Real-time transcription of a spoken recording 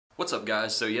What's up,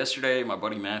 guys? So yesterday my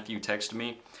buddy Matthew texted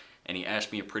me and he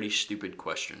asked me a pretty stupid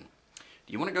question.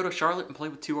 Do you want to go to Charlotte and play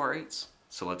with two R8s?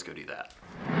 So let's go do that.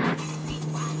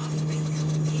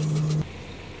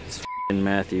 It's f***ing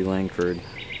Matthew Langford.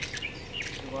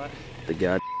 What? The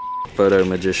god photo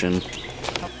magician.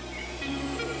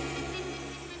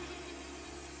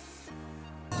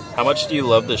 How much do you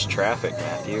love this traffic,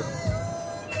 Matthew?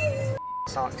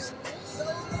 Sucks.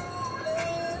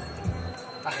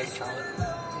 I hate Charlotte.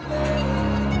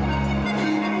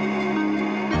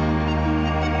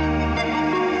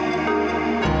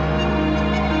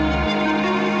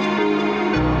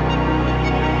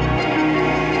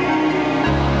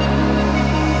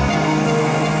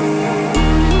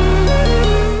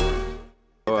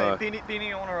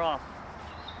 Beanie on or off?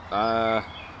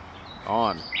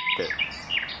 On. Okay.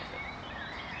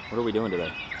 What are we doing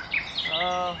today?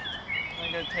 I'm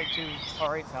gonna take two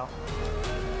R8s out.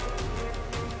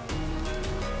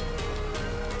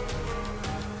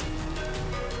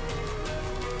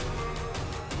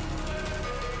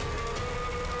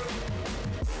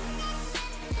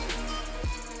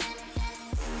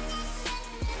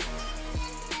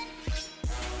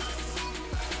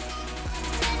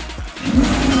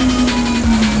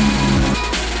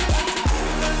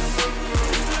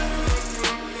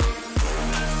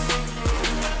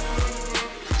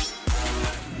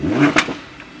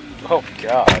 Oh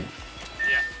god.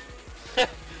 Yeah.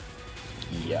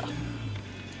 Yeah.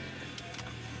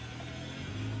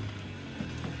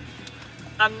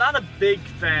 I'm not a big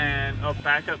fan of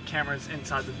backup cameras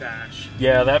inside the dash.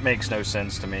 Yeah, that makes no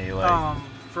sense to me. Like,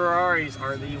 Ferraris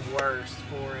are the worst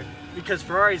for it because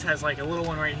Ferraris has like a little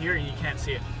one right here and you can't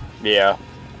see it. yeah,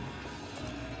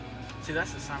 See,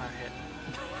 that's the sign I hit.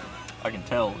 I can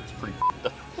tell it's pretty f***ed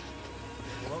up.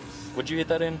 Whoops. Would you hit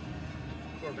that in?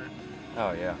 Corvette.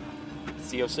 Oh yeah.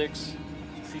 C06?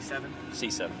 C7.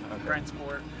 C7. Okay. Grand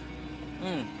Sport.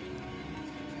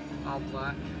 All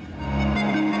black.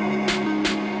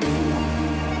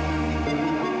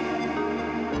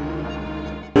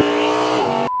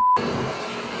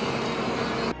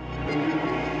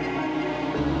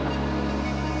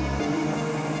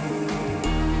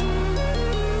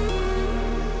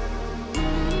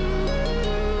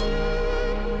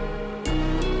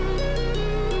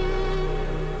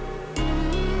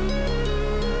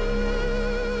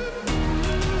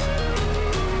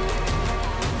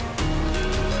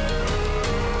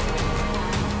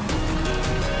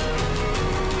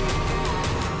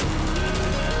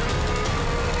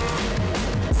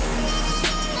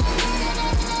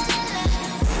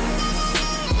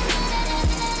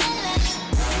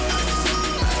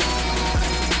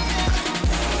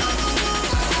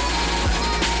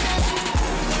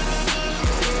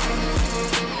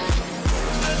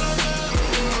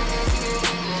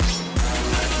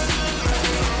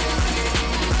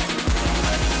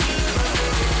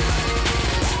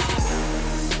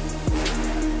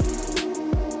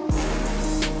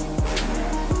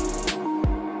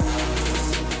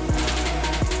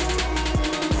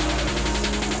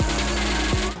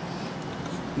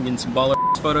 You getting some baller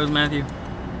photos, Matthew?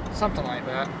 Something like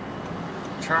that.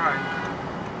 Try.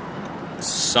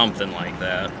 Something like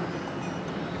that.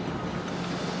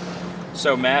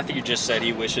 So Matthew just said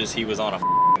he wishes he was on a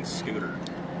f***ing scooter,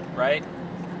 right?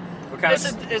 What kind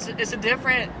It's a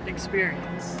different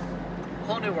experience.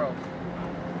 Whole new world.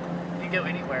 You can go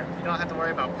anywhere. You don't have to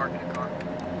worry about parking a car.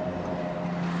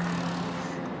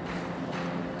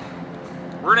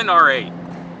 We're in an R8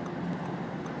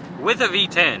 with a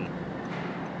V10,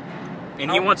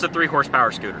 and he wants a 3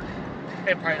 horsepower scooter.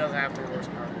 It probably doesn't have 3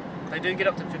 horsepower. They did get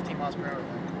up to 15 miles per hour.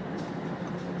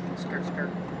 Skirt,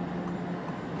 skirt.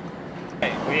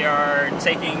 Okay, we are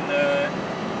taking the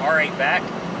R8 back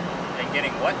and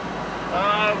getting what?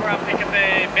 We're gonna pick up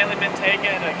a Bentley Continental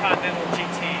and a Continental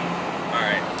GT.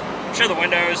 Alright. I'm sure the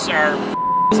windows are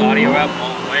audio out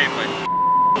all the way, but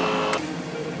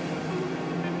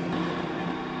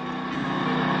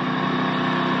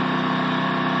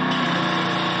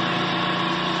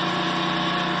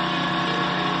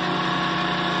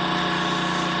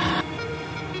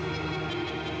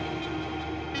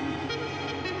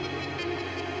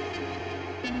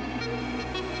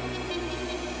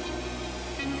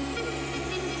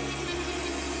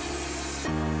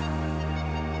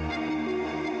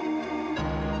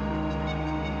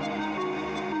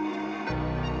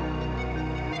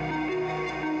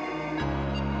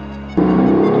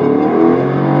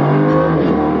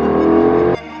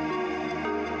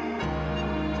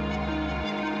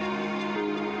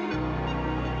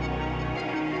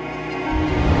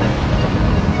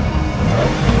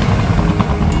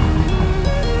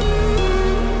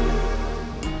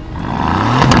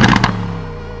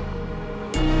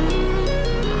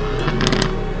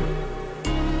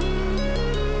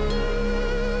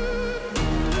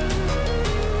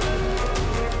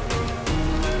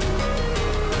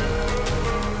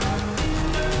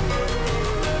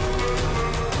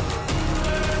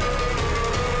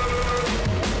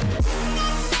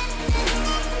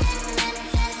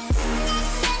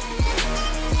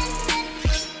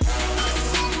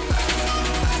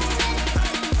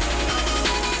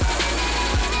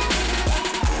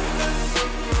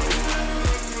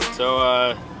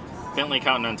So, Bentley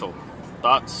Continental.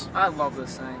 Thoughts? I love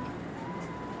this thing.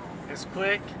 It's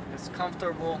quick, it's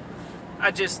comfortable.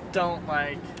 I just don't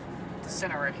like the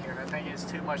center right here. I think it's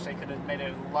too much. They could have made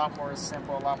it a lot more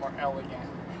simple, a lot more elegant.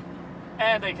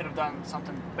 And they could have done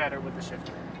something better with the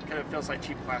shifter. Because it feels like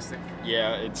cheap plastic.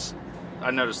 Yeah,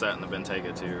 I noticed that in the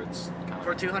Bentyaga too. It's kind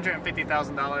For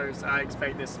 $250,000, I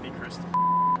expect this to be crystal.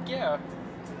 yeah.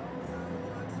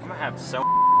 I'm gonna have so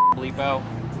bleep out.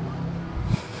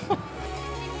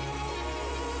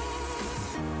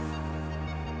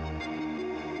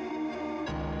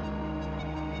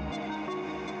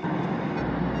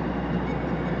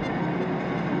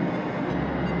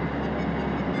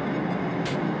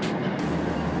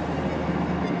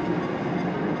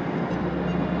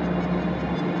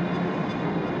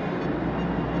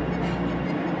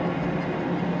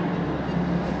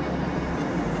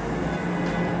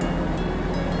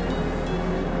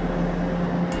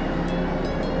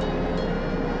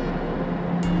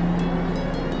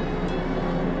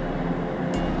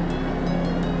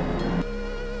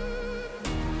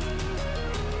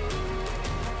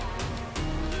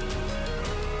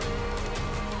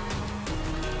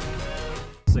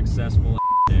 Successful